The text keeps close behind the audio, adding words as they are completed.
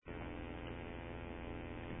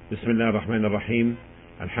بسم الله الرحمن الرحيم.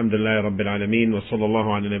 الحمد لله رب العالمين وصلى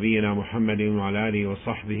الله على نبينا محمد وعلى آله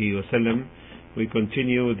وصحبه وسلم. We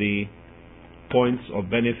continue the points of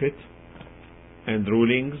benefit and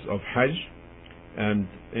rulings of Hajj, and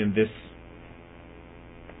in this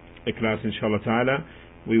class inshallah ta'ala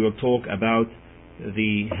we will talk about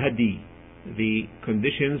the Hadi, the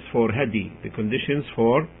conditions for Hadi,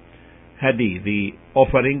 the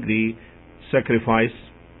offering, the sacrifice,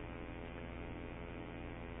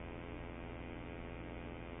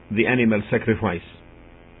 the animal sacrifice.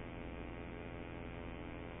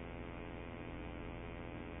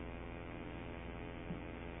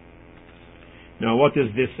 Now, what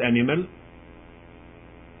is this animal?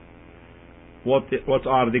 What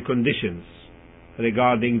are the conditions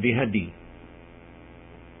regarding the Hadi,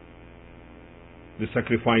 the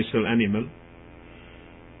sacrificial animal?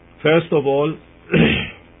 First of all,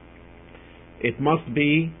 it must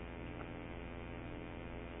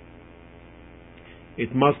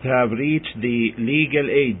have reached the legal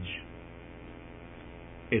age.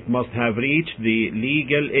 It must have reached the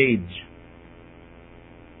legal age.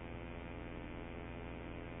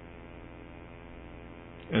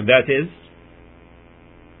 And that is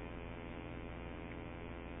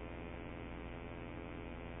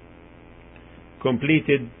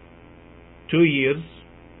completed 2 years,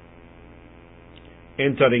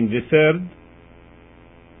 entering the third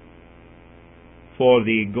for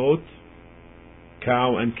the goat,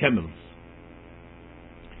 cow and camels.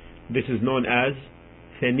 This is known as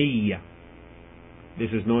Thaniya.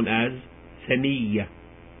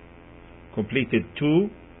 Completed 2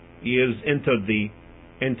 years,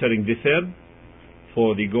 entering the third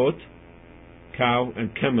for the goat, cow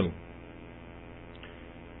and camel.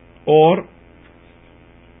 Or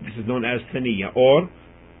this is known as Thaniya, or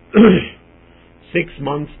 6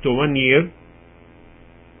 months to 1 year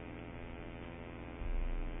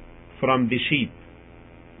from the sheep.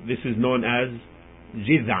 This is known as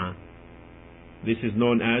Jiz'a.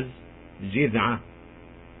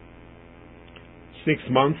 6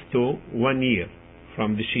 months to 1 year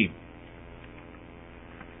from the sheep.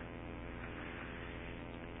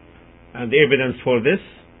 And the evidence for this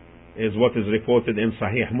is what is reported in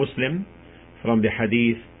Sahih Muslim from the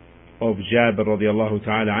hadith of Jabir radiallahu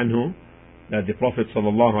ta'ala anhu, that the Prophet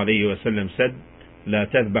sallallahu alayhi wa sallam said, لا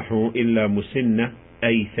تذبحوا إلا مسنة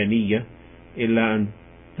أي ثنية إلا أن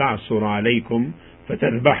تعصر عليكم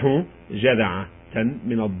فتذبحوا جذعة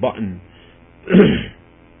من الضأن.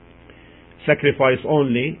 Sacrifice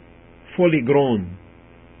only fully grown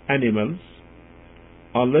animals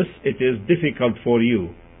unless it is difficult for you.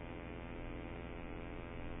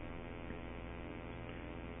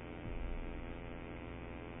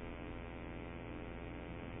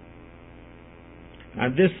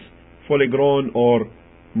 And this fully grown or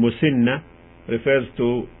musinna refers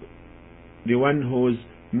to the one whose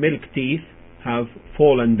milk teeth have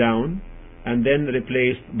fallen down and then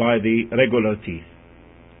replaced by the regular teeth.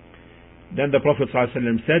 Then the Prophet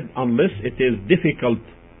ﷺ said, unless it is difficult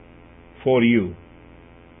for you.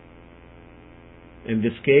 In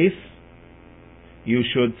this case, you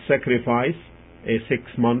should sacrifice a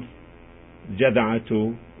 6-month jada'a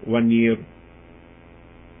to 1 year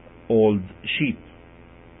old sheep.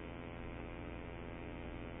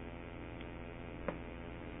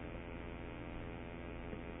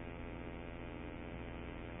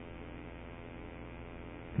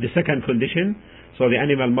 The second condition, so the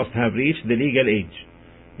animal must have reached the legal age.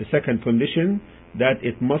 The second condition, that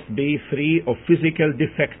it must be free of physical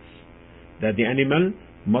defects. That the animal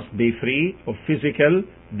must be free of physical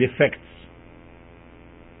defects.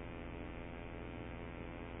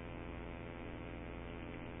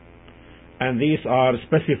 And these are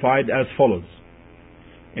specified as follows.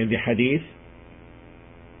 In the hadith,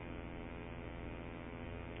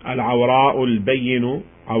 Al-Awra'u al-Bayyinu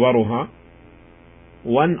Awaruha,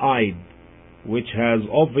 one-eyed, which has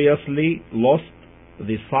obviously lost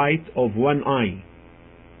the sight of one eye.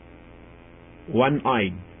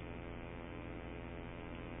 One-eyed,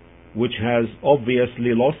 which has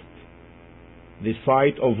obviously lost the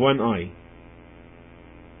sight of one eye.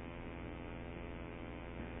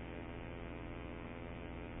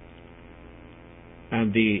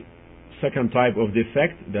 And the second type of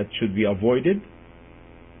defect that should be avoided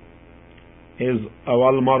is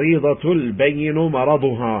وَالْمَرِيضَةُ الْبَيِّنُ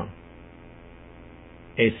مَرَضُهَا,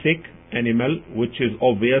 a sick animal which is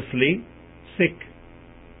obviously sick.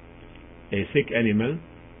 A sick animal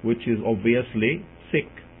which is obviously sick.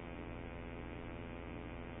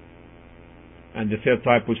 And the third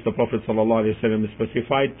type which the Prophet ﷺ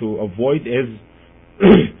specified to avoid is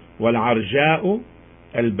وَالْعَرْجَاءُ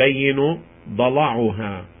الْبَيِّنُ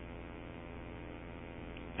ضَلَعُهَا,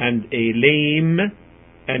 and a lame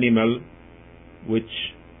animal which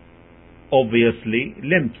obviously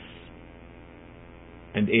limps,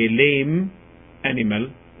 and a lame animal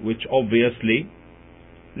which obviously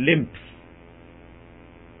limps.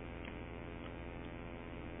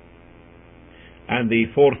 And the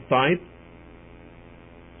fourth type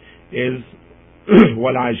is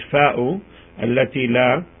والعجفاء التي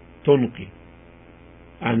لا تنقي,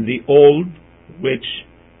 and the old which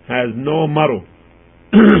has no marrow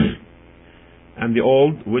and the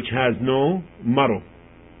old which has no marrow.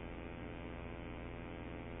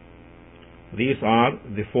 These are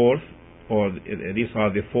the fourth, or these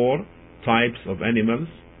are the four types of animals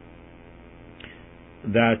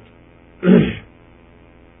that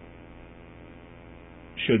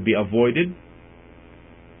should be avoided.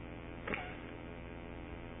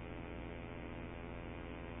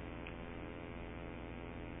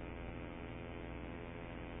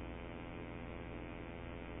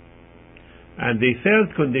 And the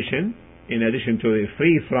third condition, in addition to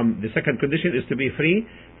free from, the second condition is to be free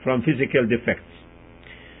from physical defects.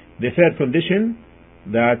 The third condition,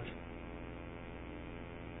 that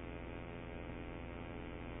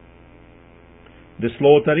the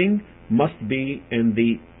slaughtering must be in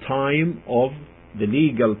the time of the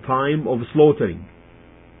legal time of slaughtering.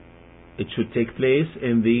 It should take place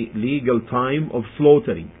in the legal time of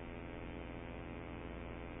slaughtering.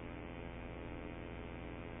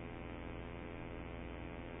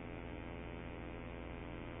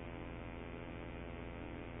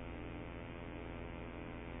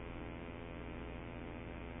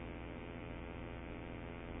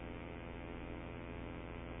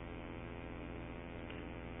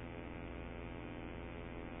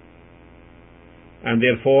 And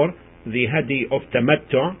therefore, the hadi of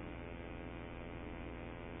tamattu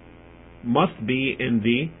must be in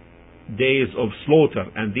the days of slaughter,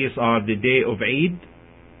 and these are the day of Eid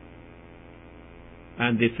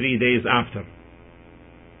and the 3 days after.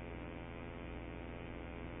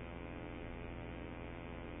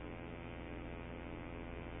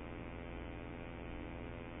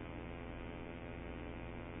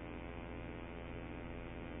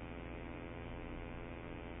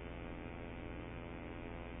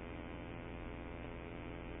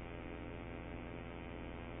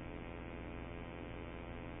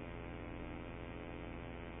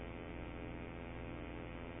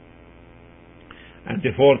 And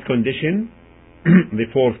the fourth condition,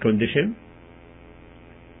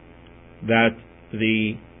 that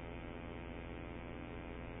the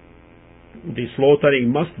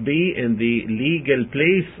slaughtering must be in the legal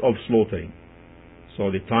place of slaughtering.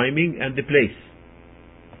 So the timing and the place.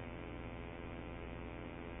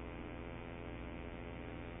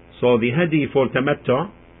 So the hadi for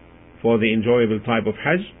tamattu, for the enjoyable type of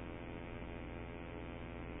Hajj,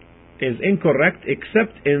 is incorrect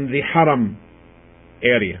except in the haram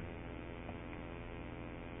area.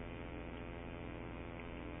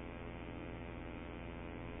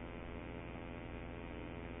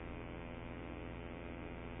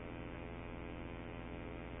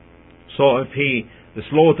 So if he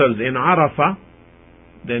slaughters in Arafah,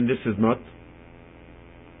 then this is not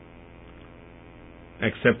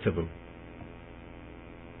acceptable.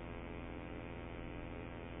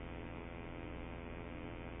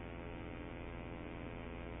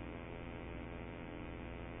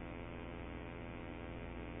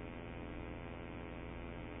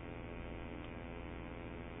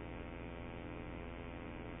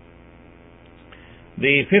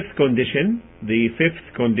 The fifth condition,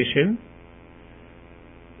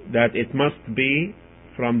 that it must be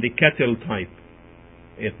from the cattle type.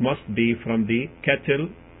 It must be from the cattle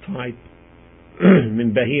type.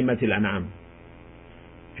 من بهيمة الأنعام.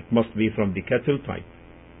 It must be from the cattle type.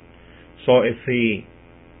 So if he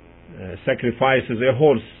sacrifices a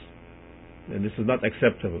horse, then this is not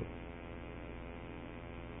acceptable.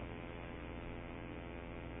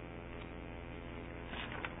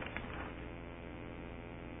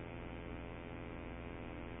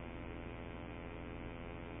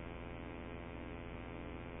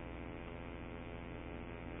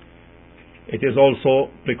 It is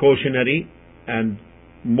also precautionary and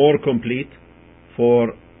more complete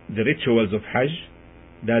for the rituals of Hajj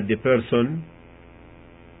that the person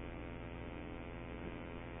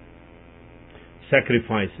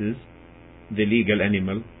sacrifices the legal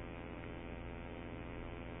animal.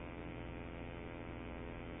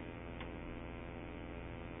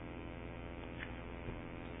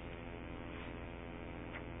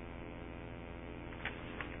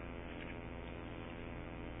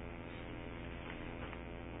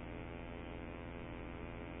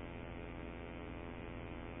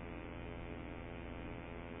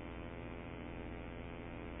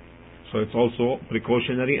 So it's also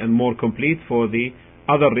precautionary and more complete for the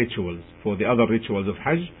other rituals, of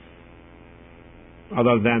Hajj,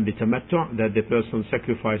 other than the tamattu', that the person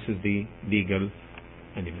sacrifices the legal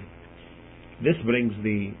animal. This brings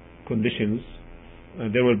the conditions.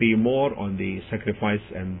 There will be more on the sacrifice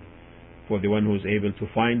and for the one who is able to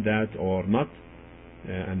find that or not,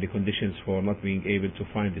 and the conditions for not being able to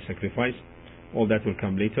find the sacrifice. All that will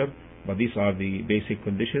come later, but these are the basic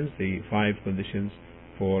conditions, the 5 conditions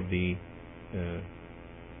for the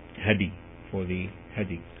hadi,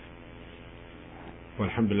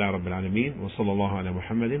 والحمد لله رب العالمين وصلى الله على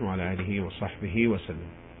محمد وعلى آله وصحبه وسلم.